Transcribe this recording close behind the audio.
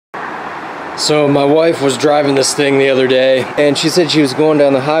So my wife was driving this thing the other day and she said she was going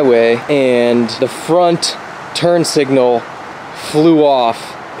down the highway and the front turn signal flew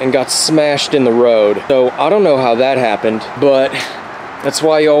off and got smashed in the road. So I don't know how that happened, but that's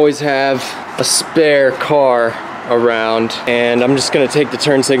why you always have a spare car around. And I'm just gonna take the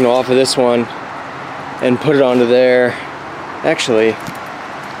turn signal off of this one and put it onto there. Actually,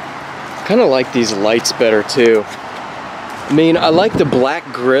 kind of like these lights better too. I mean, I like the black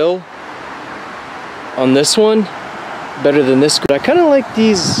grille on this one better than this. I kind of like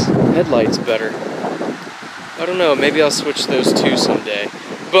these headlights better. I don't know, maybe I'll switch those two someday.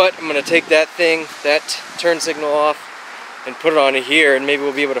 But I'm gonna take that turn signal off and put it onto here, and maybe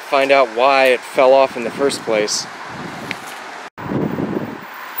we'll be able to find out why it fell off in the first place.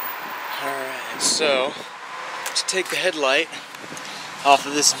 Alright, so to take the headlight off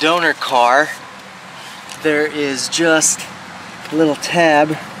of this donor car, there is just a little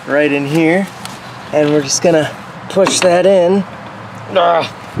tab right in here, and we're just gonna push that in.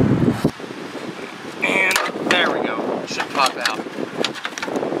 And there we go. Should pop out.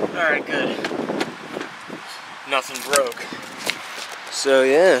 Alright, good. Nothing broke. So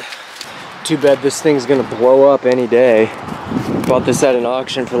yeah. Too bad this thing's gonna blow up any day. Bought this at an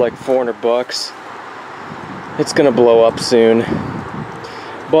auction for like 400 bucks. It's gonna blow up soon.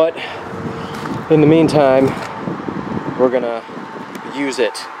 But in the meantime, we're gonna use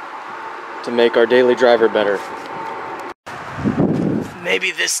it to make our daily driver better.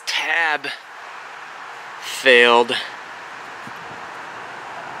 Maybe this tab failed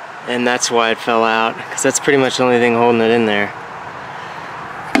and that's why it fell out, because that's pretty much the only thing holding it in there.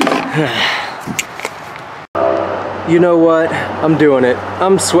 You know what? I'm doing it.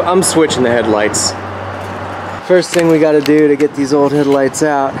 I'm switching the headlights. First thing we got to do to get these old headlights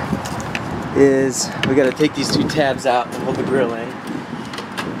out is we got to take these two tabs out and hold the grill in.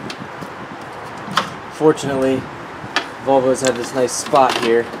 Fortunately, Volvo's have this nice spot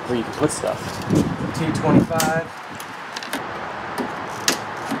here where you can put stuff. 225.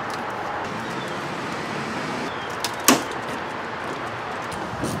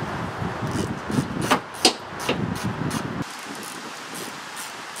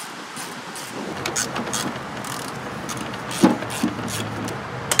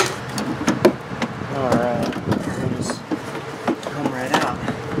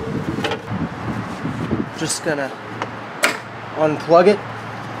 Just gonna unplug it,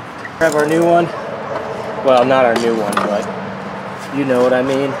 grab our new one. Well, not our new one, but you know what I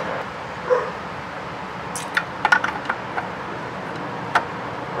mean.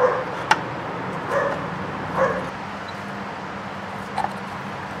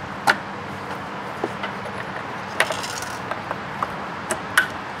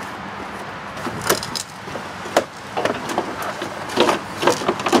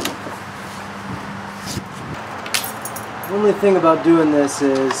 The only thing about doing this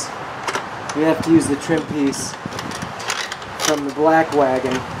is we have to use the trim piece from the black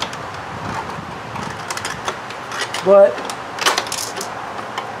wagon, but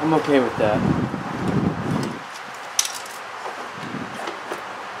I'm okay with that.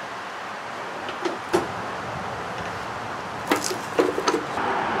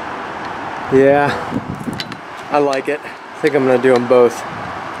 Yeah, I like it. I think I'm gonna do them both.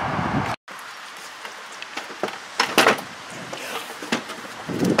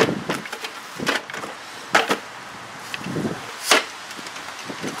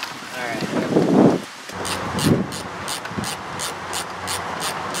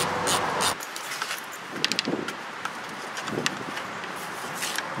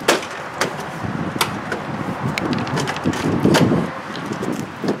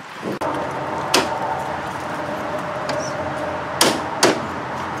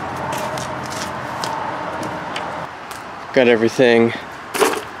 Got everything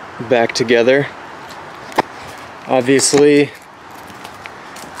back together. Obviously,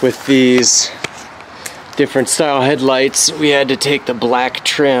 with these different style headlights, we had to take the black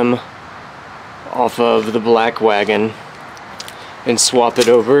trim off of the black wagon and swap it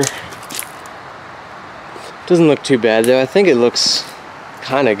over. Doesn't look too bad though. I think it looks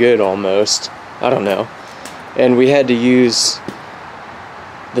kind of good almost. I don't know. And we had to use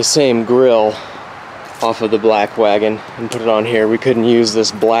the same grill off of the black wagon and put it on here. We couldn't use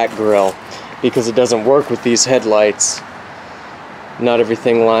this black grill because it doesn't work with these headlights. Not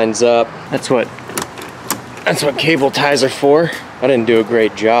everything lines up. That's what cable ties are for. I didn't do a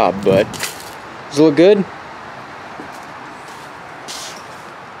great job, but does it look good?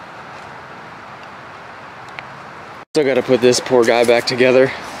 Still got to put this poor guy back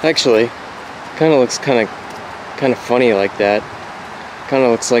together. Actually, kind of looks kind of funny like that. Kind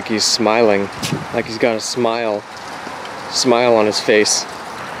of looks like he's smiling, like he's got a smile on his face.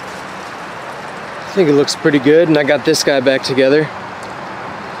 I think it looks pretty good, and I got this guy back together.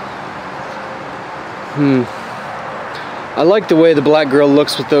 I like the way the black girl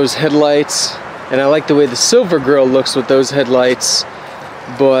looks with those headlights, and I like the way the silver girl looks with those headlights,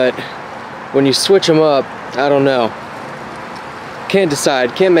 but when you switch them up, I don't know. Can't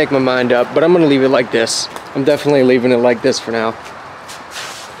decide, can't make my mind up, but I'm gonna leave it like this. I'm definitely leaving it like this for now.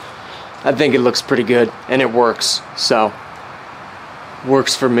 I think it looks pretty good, and it works, so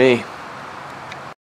works for me.